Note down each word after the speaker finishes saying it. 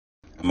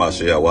I'm about to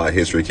show y'all why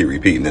history keep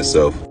repeating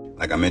itself.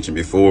 Like I mentioned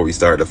before, we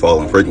started to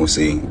fall in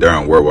frequency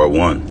during World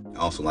War I.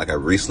 Also, like I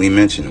recently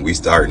mentioned, we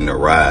starting to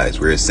rise.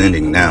 We're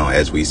ascending now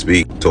as we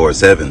speak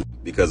towards heaven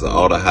because of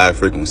all the high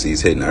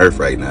frequencies hitting Earth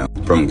right now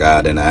from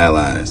God and the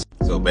allies.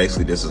 So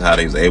basically, this is how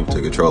they was able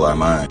to control our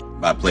mind,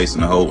 by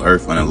placing the whole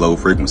Earth on low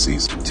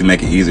frequencies to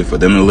make it easier for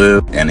them to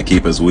live and to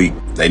keep us weak.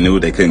 They knew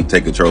they couldn't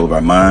take control of our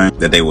mind,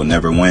 that they would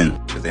never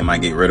win, because they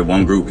might get rid of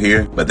one group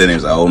here, but then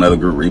there's a whole other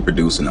group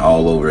reproducing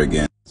all over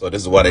again. So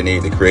this is why they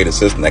need to create a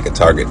system that can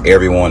target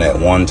everyone at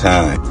one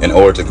time in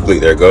order to complete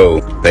their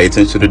goal. Pay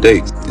attention to the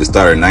dates. It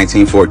started in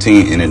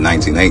 1914 and in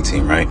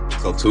 1918,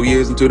 right? So 2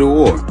 years into the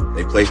war,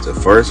 they placed the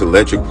first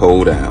electric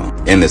pole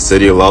down in the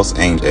city of Los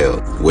Angeles,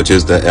 which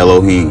is the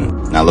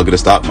Elohim. Now look at the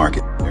stock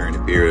market during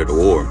the period of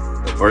the war.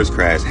 The first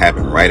crash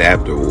happened right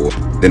after the war.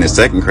 Then the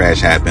second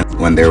crash happened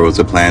when there was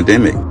a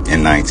pandemic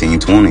in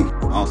 1920.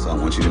 Also, I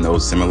want you to know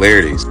the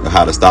similarities of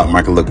how the stock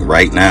market looked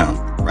right now,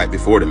 right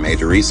before the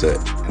major reset.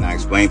 And I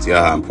explained to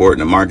y'all how important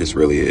the markets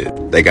really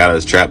is. They got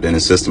us trapped in a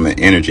system of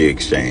energy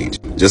exchange.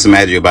 Just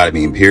imagine your body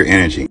being pure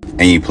energy,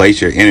 and you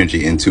place your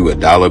energy into a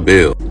dollar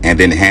bill and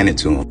then hand it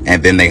to them,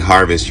 and then they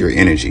harvest your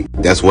energy.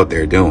 That's what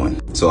they're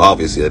doing. So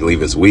obviously they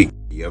leave us weak.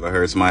 You ever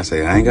heard somebody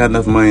say, I ain't got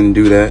enough money to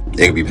do that?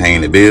 They could be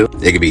paying the bill,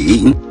 they could be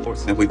eating, or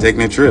simply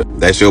taking a trip.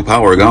 That's your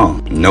power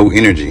gone. No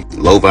energy,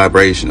 low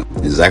vibrational.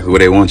 Exactly where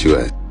they want you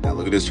at. Now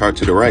look at this chart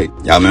to the right.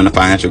 Y'all remember the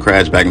financial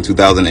crash back in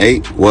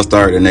 2008? What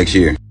started the next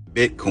year?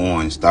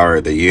 Bitcoin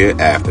started the year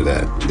after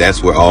that.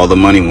 That's where all the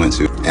money went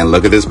to. And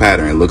look at this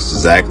pattern. It looks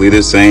exactly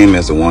the same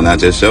as the one I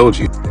just showed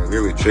you. They're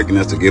really tricking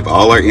us to give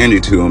all our energy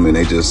to them, and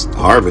they just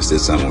harvest it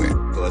somewhere.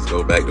 So let's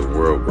go back to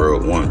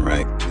World War I,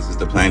 right? This is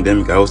the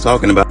pandemic I was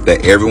talking about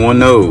that everyone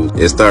knows.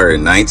 It started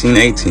in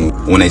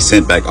 1918 when they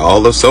sent back all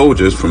the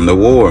soldiers from the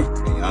war.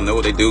 And y'all know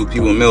what they do with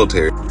people in the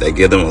military. They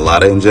give them a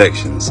lot of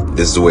injections.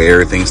 This is where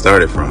everything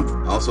started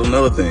from. Also,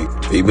 another thing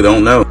people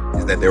don't know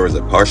is that there was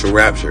a partial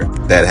rapture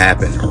that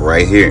happened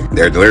right here.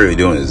 They're literally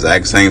doing the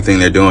exact same thing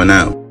they're doing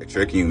now. They're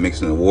tricking you,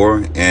 mixing the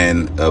war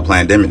and a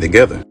pandemic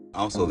together.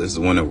 Also, this is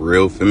when the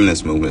real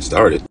feminist movement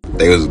started.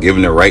 They was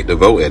given the right to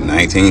vote at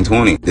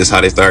 1920. This is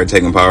how they started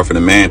taking power from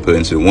the man, put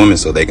into the woman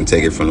so they can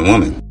take it from the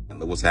woman. And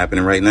look what's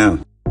happening right now.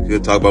 You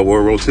could talk about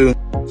World War II.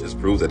 Just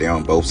proves that they're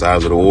on both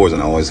sides of the wars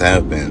and always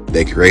have been.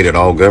 They created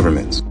all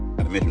governments.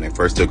 Not to mention, when they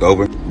first took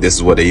over, this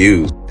is what they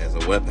used as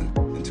a weapon,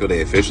 until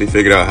they officially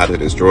figured out how to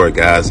destroy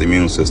God's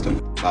immune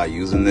system by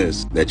using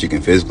this that you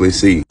can physically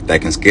see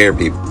that can scare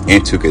people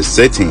into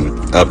consisting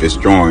of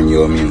destroying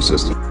your immune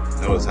system.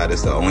 Notice how this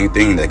is the only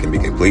thing that can be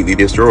completely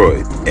destroyed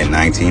in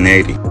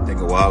 1980.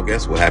 Take a wild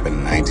guess what happened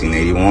in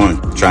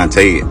 1981. Trying to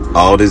tell you,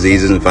 all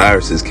diseases and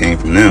viruses came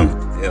from them.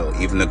 Hell,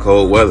 even the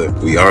cold weather.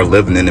 We are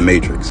living in the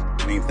Matrix.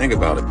 I mean, think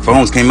about it.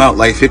 Phones came out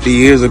like 50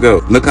 years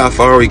ago. Look how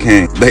far we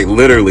came. They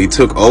literally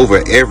took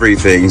over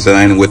everything,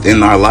 son,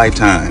 within our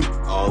lifetime.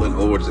 All in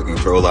order to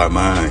control our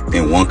mind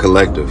in one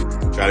collective.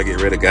 Try to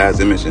get rid of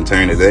God's image and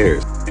turn it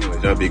theirs.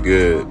 Anyways, y'all be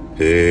good.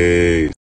 Peace.